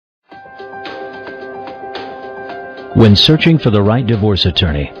When searching for the right divorce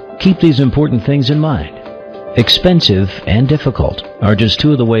attorney, keep these important things in mind. Expensive and difficult are just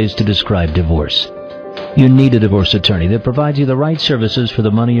two of the ways to describe divorce. You need a divorce attorney that provides you the right services for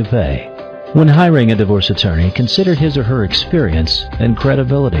the money you pay. When hiring a divorce attorney, consider his or her experience and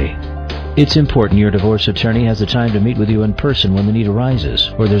credibility. It's important your divorce attorney has the time to meet with you in person when the need arises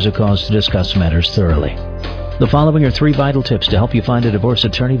or there's a cause to discuss matters thoroughly. The following are 3 vital tips to help you find a divorce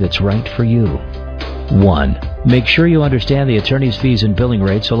attorney that's right for you. 1. Make sure you understand the attorney's fees and billing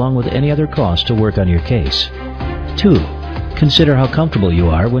rates along with any other costs to work on your case. 2. Consider how comfortable you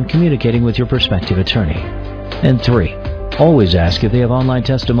are when communicating with your prospective attorney. And 3. Always ask if they have online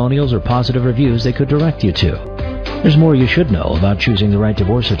testimonials or positive reviews they could direct you to. There's more you should know about choosing the right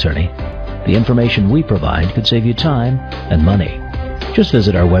divorce attorney. The information we provide could save you time and money. Just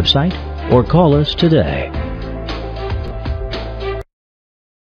visit our website or call us today.